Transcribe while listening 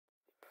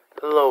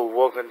Hello,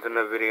 welcome to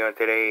the video, and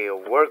today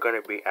we're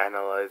going to be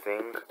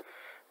analyzing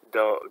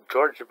the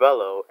George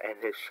Bello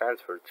and his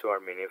transfer to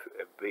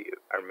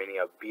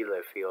Arminia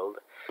Bielefield.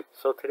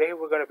 So today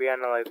we're going to be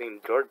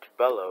analyzing George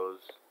Bello's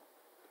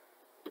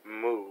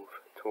move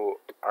to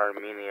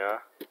Arminia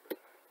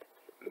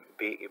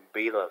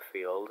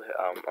Bielefield.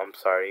 I'm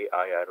sorry,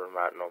 I do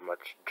not know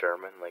much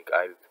German. Like,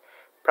 I've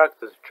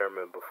practiced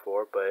German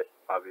before, but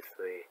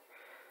obviously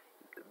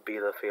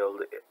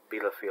Bielefield,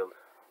 Bielefield.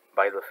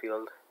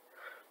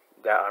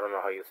 That I don't know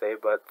how you say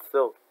it, but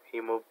still,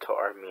 he moved to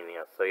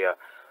Armenia. So yeah,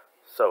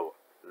 so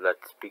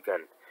let's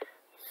begin.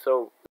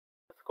 So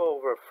let's go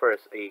over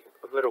first a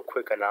little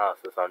quick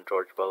analysis on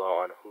George Bello,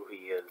 on who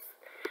he is.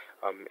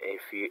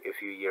 If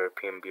you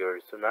European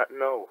viewers do not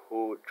know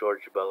who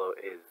George Bello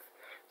is,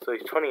 so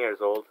he's 20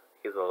 years old.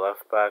 He's a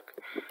left back.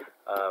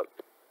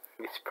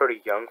 He's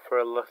pretty young for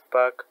a left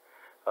back.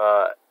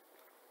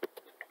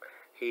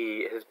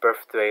 His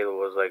birthday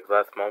was like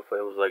last month.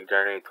 It was like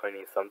January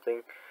 20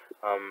 something.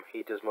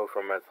 He just moved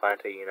from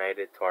Atlanta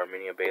United to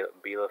Arminia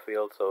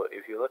Bielefield. So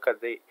if you look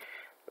at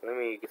let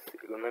me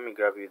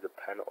grab you the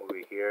pen over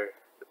here.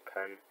 The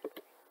pen.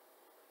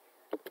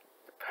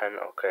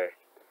 Okay.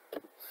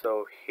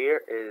 So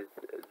here is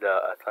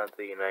the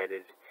Atlanta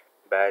United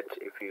badge.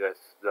 If you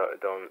guys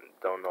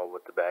don't know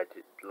what the badge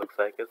looks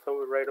like, it's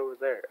right over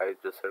there. I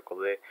just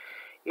circled it.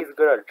 He's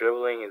good at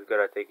dribbling. He's good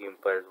at taking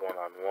players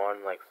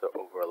one-on-one, likes to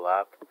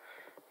overlap.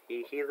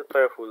 He's a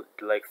player who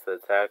likes to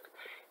attack.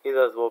 He's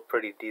as well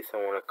pretty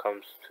decent when it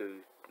comes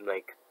to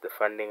like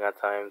defending at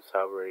times.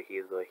 However,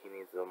 he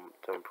needs to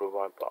improve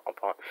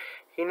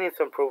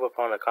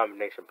upon a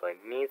combination play.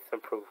 Needs to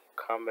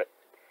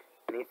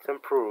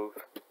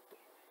improve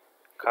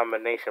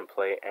combination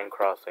play and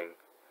crossing.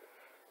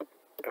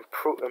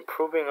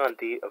 Improving on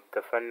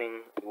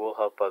defending will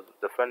help us.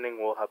 Defending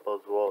will help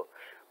as well.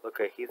 Look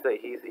at he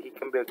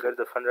can be a good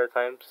defender at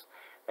times,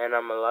 and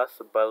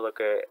MLS. But look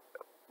at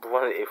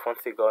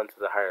once you go into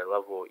the higher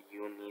level,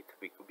 you need to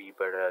be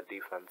better at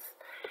defense.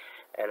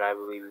 And I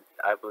believe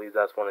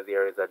that's one of the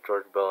areas that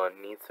George Bello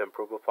needs to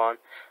improve upon.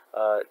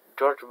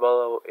 George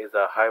Bello is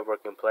a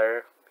high-working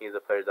player. He's a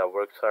player that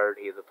works hard.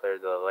 He's a player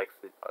that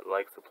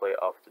likes to play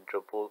off the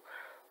dribble,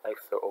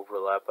 likes to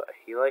overlap.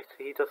 He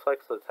just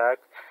likes to attack.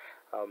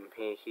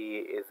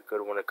 He is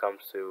good when it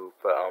comes to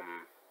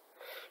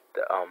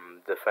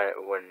defend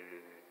when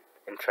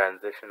in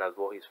transition as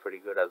well. He's pretty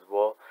good as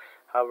well.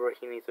 However,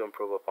 he needs to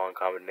improve upon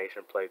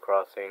combination play,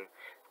 crossing,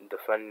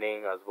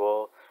 defending as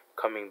well.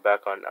 Coming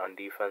back on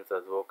defense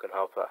as well can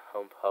help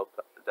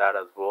that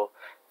as well,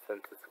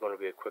 since it's going to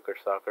be a quicker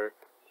soccer.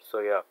 So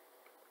yeah.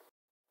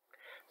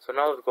 So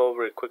now let's go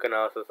over a quick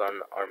analysis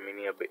on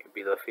Arminia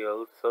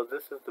Bielefield. So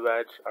this is the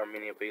badge,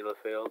 Arminia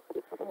Bielefield.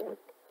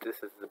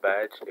 This is the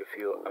badge, if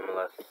you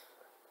MLS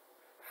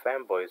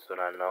fanboys do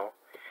not know.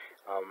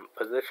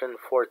 Position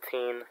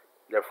 14.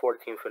 They're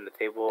 14th in the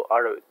table.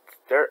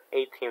 There are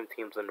 18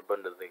 teams in the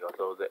Bundesliga,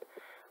 so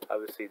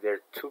obviously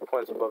they're 2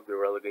 points above the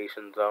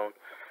relegation zone.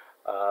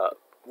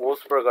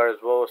 Wolfsburg are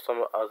as well as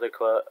some other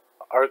clubs.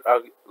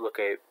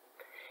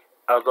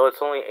 Although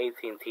it's only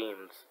 18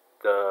 teams,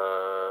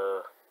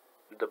 the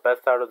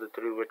best out of the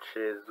three, which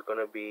is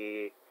gonna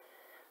be,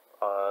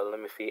 let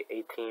me see,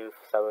 18th,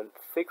 7th,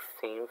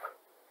 16th,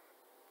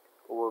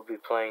 will be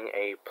playing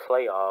a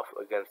playoff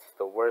against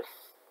the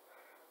worst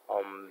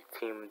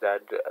team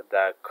that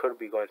could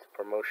be going to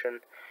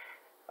promotion.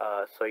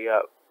 So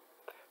yeah,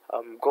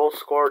 goals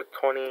scored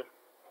 20.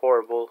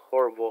 Horrible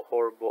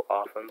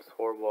offense.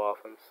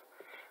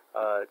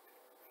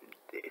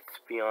 It's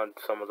beyond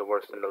some of the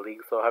worst in the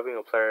league. So having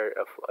a player,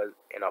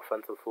 an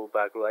offensive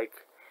fullback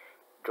like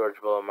George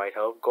Bello might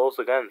help. Goals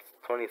against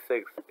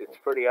 26. It's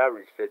pretty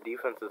average. The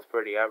defense is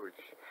pretty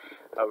average.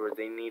 However,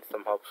 they need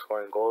some help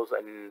scoring goals,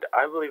 and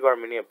I believe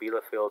Arminia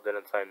Bielefield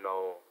didn't sign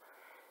no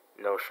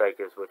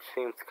strikers, which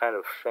seems kind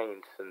of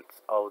strange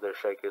since all of their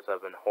strikers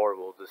have been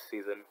horrible this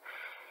season.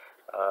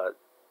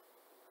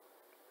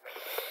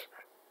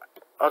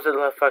 Other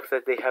left backs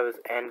that they have is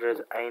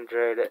Andres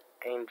Andrade,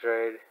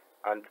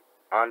 and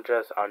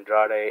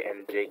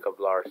Jacob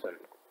Larsson,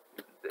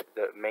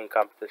 the main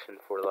competition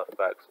for left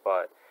back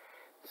spot.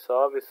 So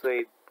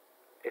obviously,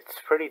 it's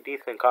pretty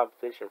decent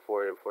competition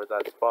for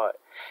that spot.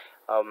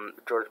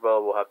 George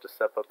Bello will have to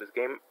step up his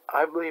game.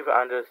 I believe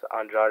Andres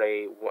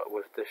Andrade,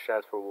 with this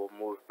transfer, will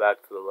move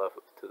back to the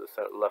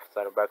left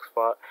center back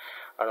spot.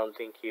 I don't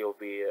think he'll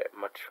be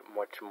much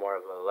more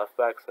of a left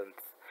back,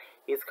 since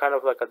he's kind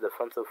of like a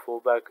defensive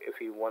fullback if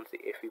he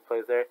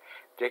plays there.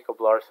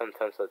 Jacob Larsson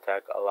tends to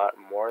attack a lot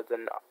more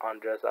than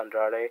Andres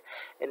Andrade.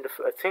 And the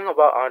thing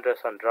about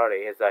Andres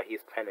Andrade is that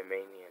he's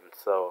Panamanian,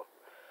 so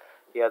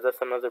yeah,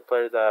 that's another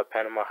player that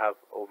Panama have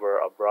over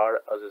abroad,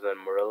 other than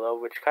Murillo,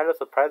 which kind of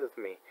surprises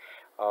me.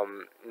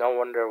 No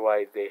wonder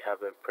why they have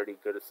been pretty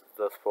good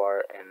thus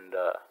far in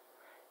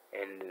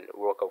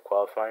World Cup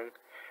qualifying.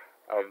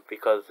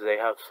 Because they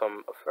have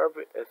some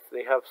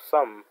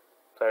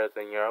players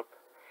in Europe.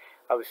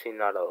 Obviously,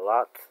 not a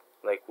lot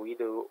like we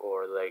do,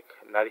 or like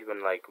not even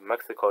like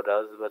Mexico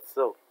does, but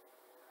still,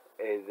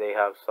 they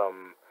have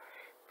some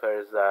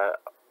players that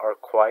are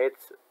quiet,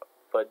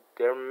 but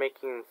they're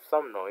making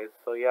some noise.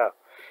 So yeah,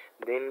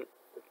 they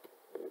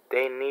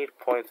they need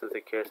points to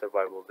secure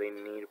survival. They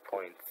need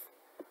points.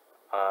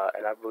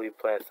 And I believe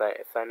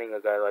signing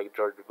a guy like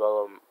George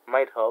Bello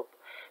might help,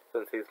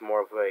 since he's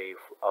more of a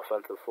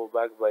offensive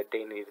fullback. But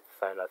they needed to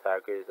sign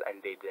attackers,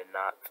 and they did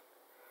not.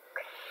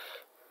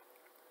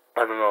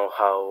 I don't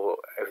know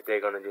if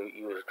they're gonna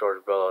use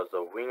George Bello as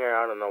a winger.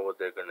 I don't know what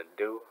they're gonna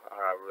do.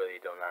 I really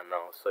do not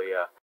know. So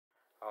yeah.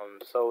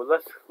 So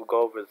let's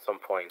go over some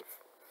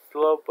points.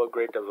 Slow but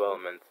great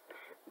development.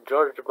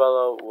 George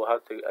Bello will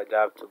have to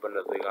adapt to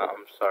Bundesliga.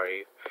 I'm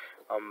sorry.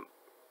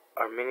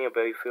 Arminia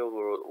Bielefield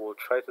will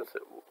try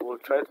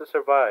to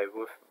survive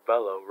with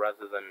Bello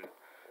rather than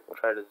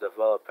try to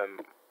develop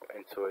him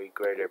into a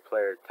greater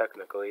player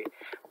technically,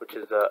 which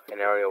is an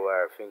area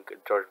where I think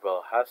George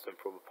Bello has to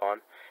improve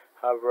upon.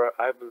 However,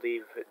 I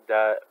believe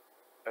that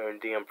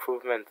the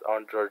improvement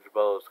on George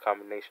Bello's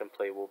combination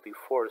play will be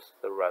forced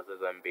rather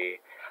than be.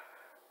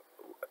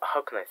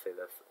 How can I say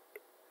this?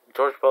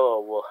 George Bello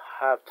will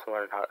have to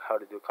learn how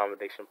to do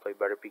combination play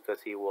better,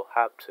 because he will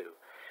have to.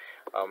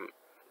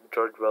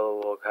 George Bello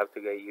will have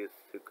to get used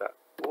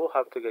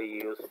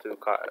to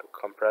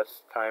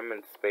compress time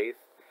and space,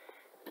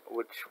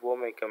 which will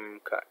make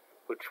him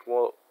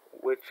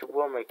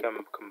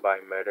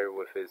combine better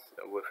with his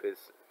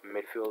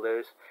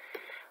midfielders.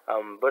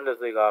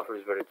 Bundesliga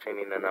offers better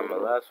training than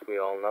MLS. We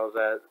all know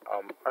that.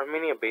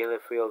 Arminia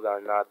Bielefield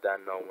are not that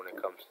known when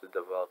it comes to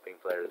developing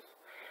players.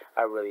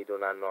 I really do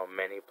not know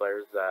many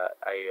players that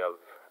I have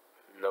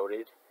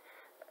noted.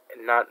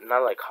 Not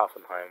like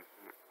Hoffenheim,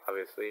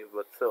 obviously,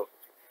 but still.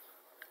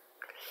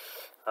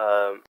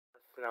 Let's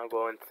now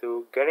go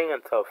into getting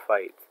into a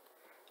fight.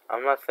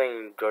 I'm not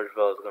saying George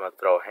Bello is gonna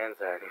throw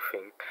hands or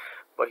anything,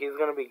 but he's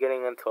gonna be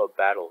getting into a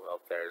battle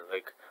out there,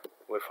 like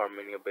with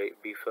Arminia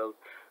Bielefield.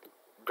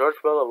 George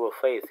Bello will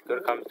face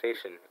good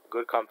competition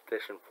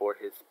for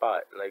his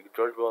spot. Like,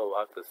 George Bello will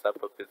have to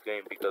step up his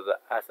game, because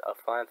as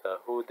Atlanta,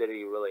 who did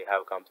he really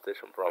have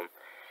competition from?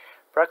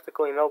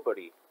 Practically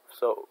nobody.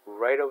 So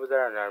right over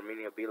there in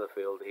Arminia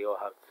Bielefield, he'll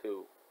have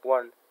to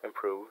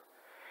improve.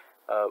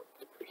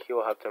 He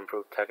will have to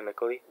improve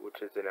technically,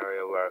 which is an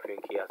area where I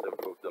think he has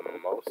improved the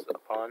most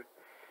upon.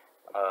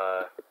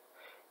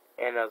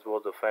 And as well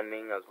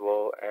defending as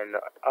well, and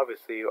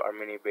obviously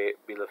Arminia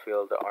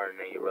Bielefield are in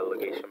a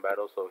relegation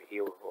battle, so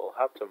he will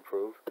have to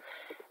improve.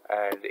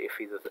 And if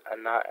he does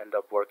not end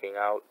up working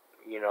out,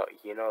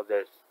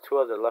 there's two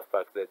other left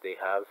backs that they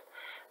have,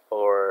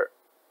 or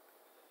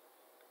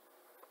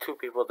two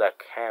people that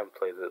can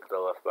play the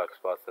left back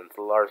spot, since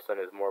Larson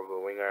is more of a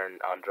winger and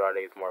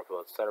Andrade is more of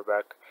a center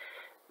back.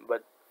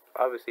 But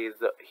obviously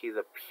he's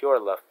a pure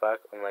left back,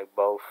 unlike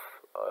both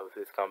of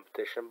his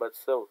competition, but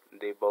still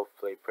they both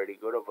play pretty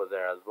good over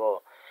there as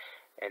well,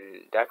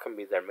 and that can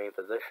be their main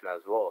position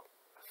as well.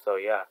 So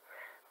yeah,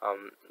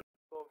 let's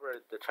go over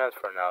the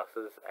transfer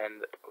analysis.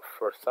 And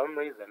for some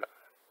reason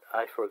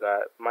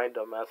my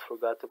dumbass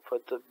forgot to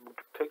put the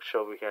picture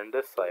over here on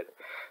this side.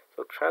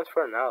 So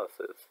transfer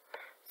analysis.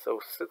 So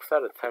 6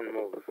 out of 10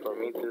 move. For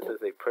me, this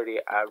is a pretty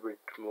average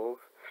move.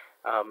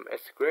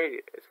 It's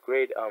great.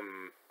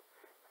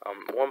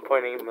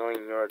 1.8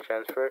 million euro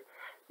transfer.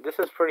 This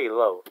is pretty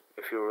low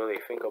if you really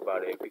think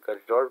about it,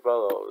 because George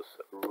Bello's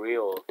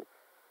real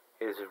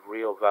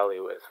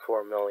value is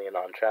 4 million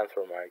on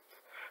transfer marks.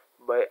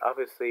 But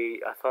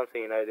obviously, Atlanta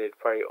United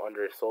probably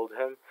undersold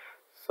him,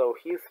 so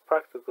he's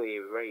practically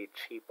very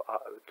cheap.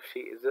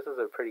 This is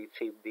a pretty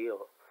cheap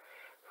deal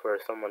for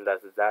someone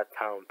that's that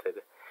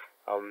talented.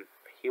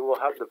 He will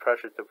have the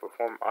pressure to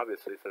perform,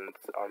 obviously, since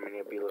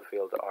Arminia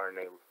Bielefield are in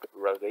a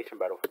relegation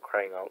battle, for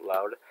crying out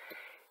loud.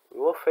 We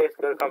will face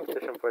good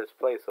competition for his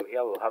place, so he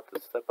will have to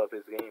step up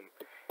his game.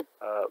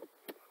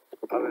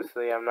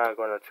 Obviously, I'm not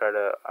going to try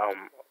to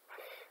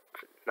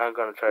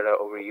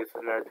overuse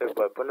the narrative,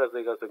 but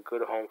Bundesliga is a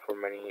good home for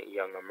many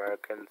young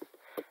Americans.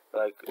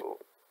 Like,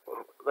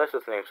 let's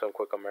just name some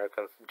quick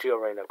Americans: Gio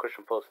Reyna,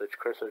 Christian Pulisic,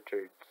 Chris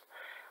Richards,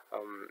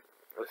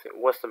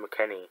 Weston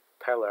McKennie,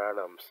 Tyler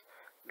Adams.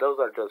 Those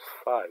are just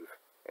 5,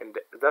 and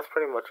that's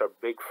pretty much our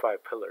big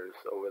 5 pillars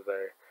over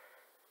there,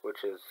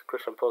 which is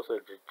Christian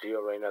Pulisic,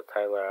 Gio Reyna,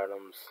 Tyler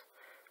Adams,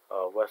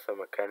 Weston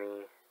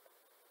McKennie,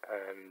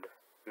 and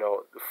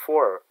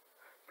 4,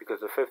 because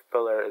the 5th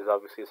pillar is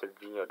obviously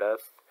Serginho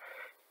Dest,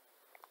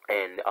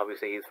 and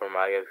obviously he's from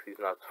Ajax, he's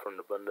not from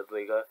the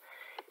Bundesliga.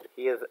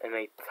 He is in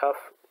a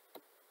tough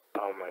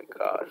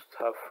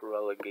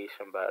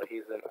relegation battle.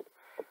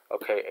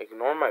 Okay,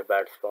 ignore my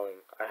bad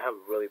spelling. I have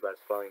really bad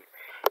spelling,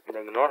 and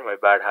ignore my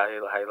bad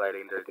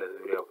highlighting during this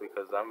video,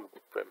 because I'm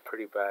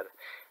pretty bad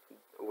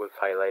with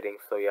highlighting.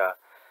 So yeah,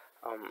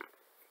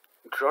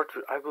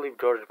 I believe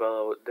George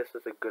Bello, this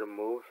is a good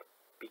move,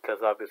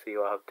 because obviously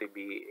he'll have to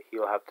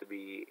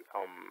be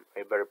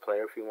a better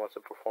player if he wants to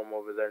perform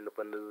over there in the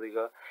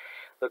Bundesliga.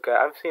 Look,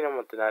 I've seen him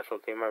with the national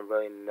team. I've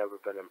really never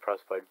been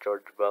impressed by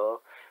George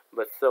Bello,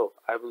 but still,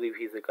 I believe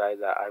he's a guy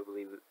that I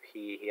believe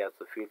he has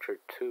the future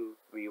to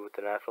be with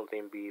the national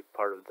team, be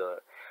part of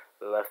the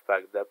left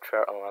back depth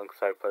chart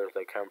alongside players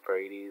like Cam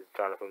Paredes,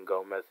 Jonathan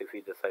Gomez if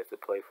he decides to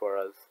play for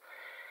us,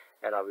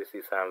 and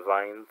obviously Sam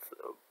Vines.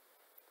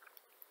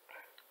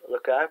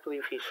 Look, I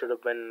believe he should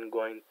have been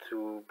going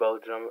to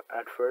Belgium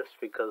at first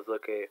because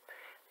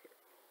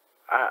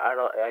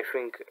I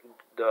think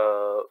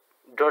the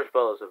George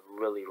Bello is a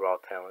really raw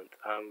talent.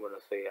 I'm gonna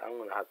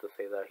have to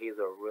say that he's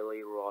a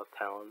really raw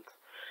talent.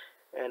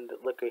 And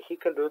look, he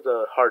can do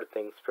the hard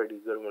things pretty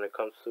good when it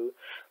comes to,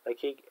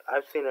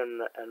 I've seen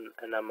in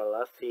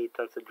MLS, he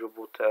tends to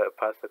dribble to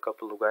past a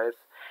couple of guys,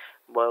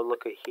 but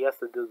look, he has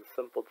to do the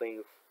simple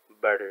things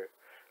better.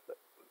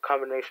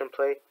 Combination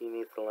play, he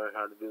needs to learn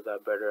how to do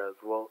that better as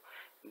well.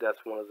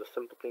 That's one of the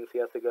simple things he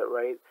has to get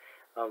right.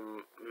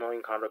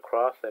 Knowing how to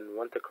cross and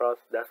when to cross,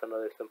 that's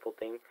another simple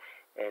thing,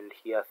 and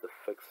he has to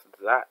fix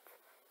that.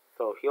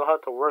 So he'll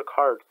have to work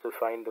hard to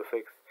find the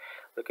fix.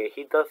 Okay,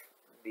 he does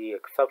the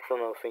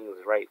exceptional things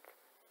right,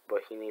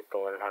 but he needs to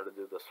learn how to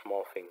do the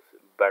small things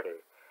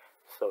better.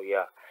 So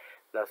yeah,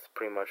 that's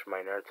pretty much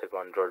my narrative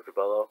on George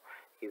Bello.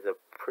 He's a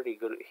pretty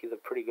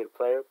good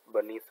player,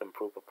 but needs to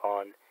improve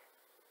upon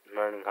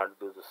learning how to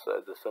do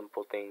the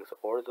simple things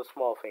or the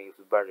small things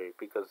better,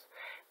 because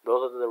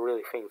those are the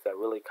really things that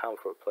really count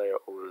for a player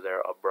over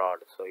there abroad.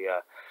 So yeah,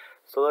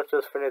 so let's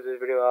just finish this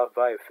video off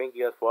by thank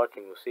you guys for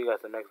watching. We'll see you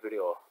guys in the next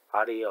video.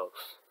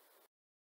 Adios.